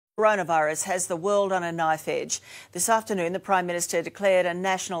Coronavirus has the world on a knife edge. This afternoon, the Prime Minister declared a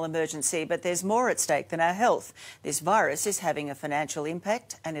national emergency, but there's more at stake than our health. This virus is having a financial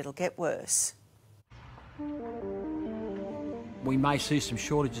impact and it'll get worse. We may see some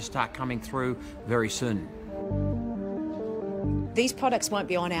shortages start coming through very soon. These products won't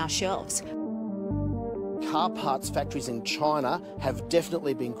be on our shelves. Car parts factories in China have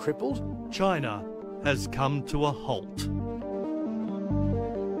definitely been crippled. China has come to a halt.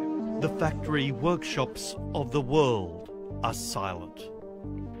 The factory workshops of the world are silent.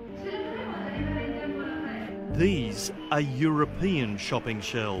 These are European shopping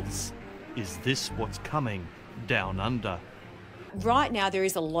shelves. Is this what's coming down under? Right now there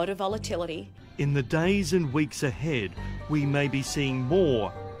is a lot of volatility. In the days and weeks ahead, we may be seeing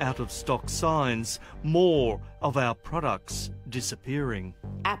more out-of-stock signs, more of our products disappearing.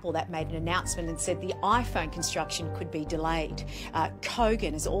 Apple that made an announcement and said the iPhone construction could be delayed.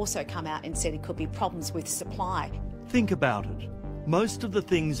 Kogan has also come out and said it could be problems with supply. Think about it. Most of the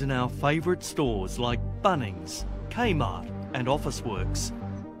things in our favourite stores like Bunnings, Kmart and Officeworks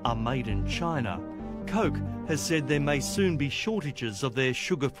are made in China. Coke has said there may soon be shortages of their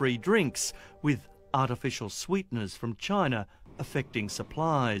sugar-free drinks, with artificial sweeteners from China affecting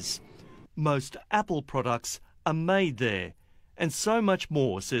supplies. Most Apple products are made there, and so much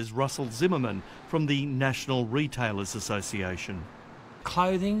more, says Russell Zimmerman from the National Retailers Association.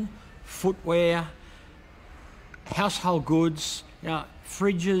 Clothing, footwear, household goods,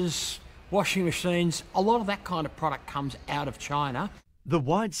 fridges, washing machines, a lot of that kind of product comes out of China. The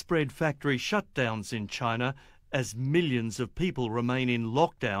widespread factory shutdowns in China, as millions of people remain in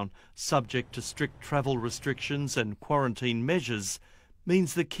lockdown, subject to strict travel restrictions and quarantine measures,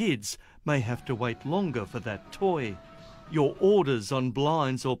 means the kids may have to wait longer for that toy. Your orders on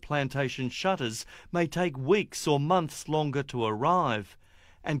blinds or plantation shutters may take weeks or months longer to arrive.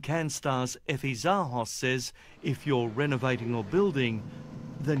 And CanStar's Effie Zahos says if you're renovating or building,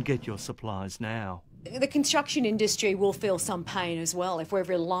 then get your supplies now. The construction industry will feel some pain as well. If we're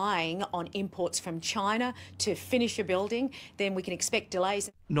relying on imports from China to finish a building, then we can expect delays.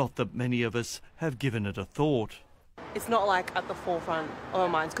 Not that many of us have given it a thought. It's not like at the forefront of our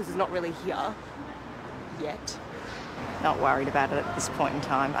minds because it's not really here yet. Not worried about it at this point in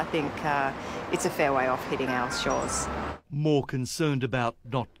time. I think it's a fair way off hitting our shores. More concerned about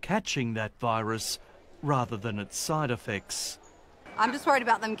not catching that virus rather than its side effects. I'm just worried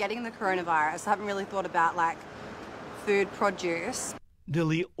about them getting the coronavirus. I haven't really thought about, food produce.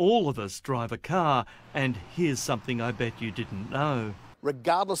 Nearly all of us drive a car, and here's something I bet you didn't know.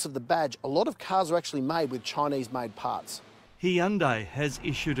 Regardless of the badge, a lot of cars are actually made with Chinese-made parts. Hyundai has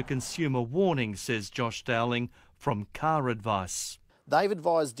issued a consumer warning, says Josh Dowling from Car Advice. They've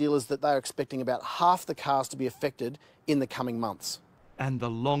advised dealers that they're expecting about half the cars to be affected in the coming months. And the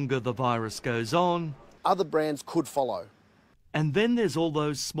longer the virus goes on, other brands could follow. And then there's all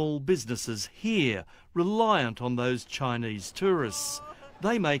those small businesses here, reliant on those Chinese tourists.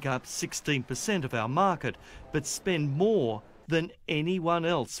 They make up 16% of our market, but spend more than anyone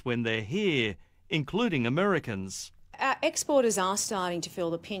else when they're here, including Americans. Our exporters are starting to feel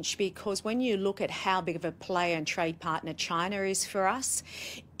the pinch because when you look at how big of a player and trade partner China is for us,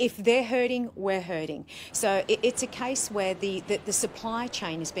 if they're hurting, we're hurting. So it's a case where the supply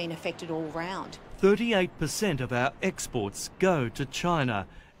chain has been affected all round. 38% of our exports go to China,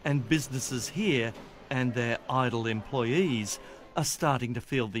 and businesses here and their idle employees are starting to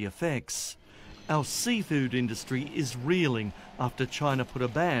feel the effects. Our seafood industry is reeling after China put a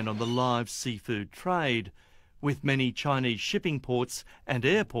ban on the live seafood trade. With many Chinese shipping ports and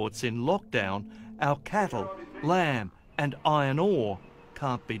airports in lockdown, our cattle, lamb and iron ore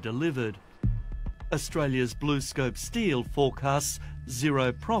can't be delivered. Australia's BlueScope Steel forecasts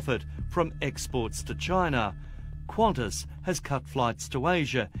zero profit from exports to China. Qantas has cut flights to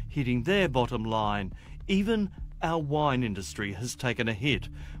Asia, hitting their bottom line. Even our wine industry has taken a hit,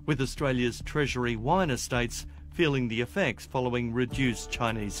 with Australia's Treasury wine estates feeling the effects following reduced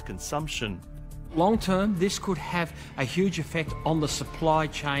Chinese consumption. Long term, this could have a huge effect on the supply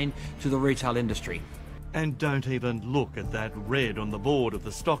chain to the retail industry. And don't even look at that red on the board of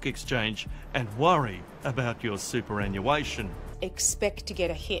the stock exchange and worry about your superannuation. Expect to get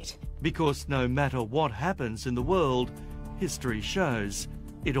a hit. Because no matter what happens in the world, history shows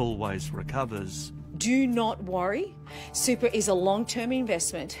it always recovers. Do not worry. Super is a long-term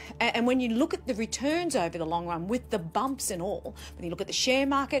investment. And when you look at the returns over the long run, with the bumps and all, when you look at the share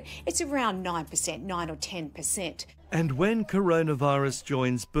market, it's around 9%, 9 or 10%. And when coronavirus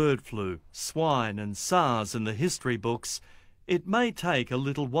joins bird flu, swine and SARS in the history books, it may take a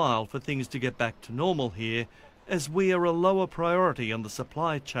little while for things to get back to normal here, as we are a lower priority on the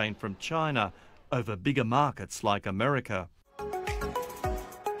supply chain from China over bigger markets like America.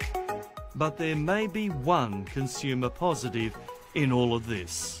 But there may be one consumer positive in all of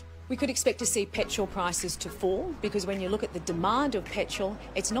this. We could expect to see petrol prices to fall because when you look at the demand of petrol,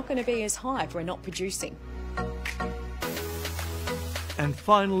 it's not going to be as high if we're not producing. And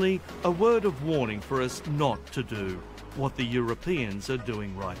finally, a word of warning for us not to do what the Europeans are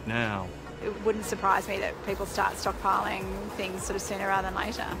doing right now. It wouldn't surprise me that people start stockpiling things sort of sooner rather than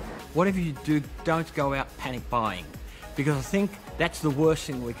later. Whatever you do, don't go out panic buying, because I think that's the worst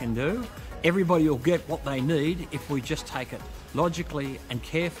thing we can do. Everybody will get what they need if we just take it logically and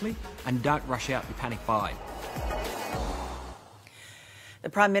carefully and don't rush out and panic buy. The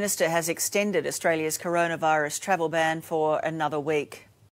Prime Minister has extended Australia's coronavirus travel ban for another week.